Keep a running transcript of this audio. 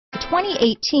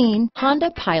2018 Honda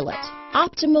Pilot.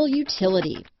 Optimal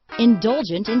utility,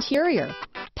 indulgent interior,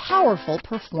 powerful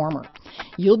performer.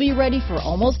 You'll be ready for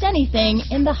almost anything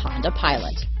in the Honda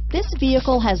Pilot. This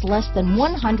vehicle has less than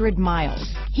 100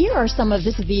 miles. Here are some of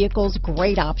this vehicle's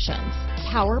great options: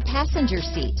 power passenger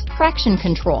seat, traction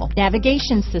control,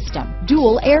 navigation system,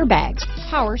 dual airbags,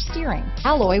 power steering,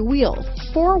 alloy wheels,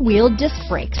 four-wheel disc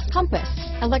brakes, compass,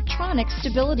 electronic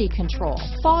stability control,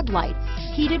 fog lights,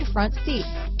 heated front seats,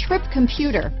 trip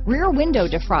computer, rear window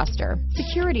defroster,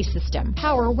 security system,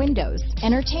 power windows,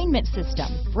 entertainment system,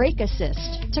 brake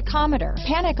assist, tachometer,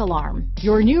 panic alarm.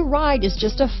 Your new ride is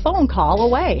just a phone call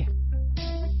away.